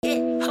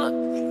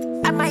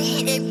I might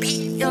hit that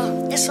beat,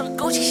 yo. It's a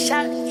Gucci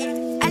shot.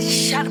 I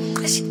just shot a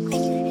pussy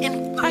nigga in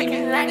the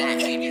parking lot.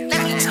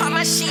 Let me talk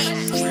my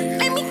shit.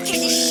 Let me get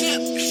this shit.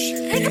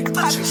 Nigga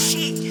pop your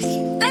shit.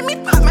 Let me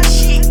pop my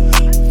shit.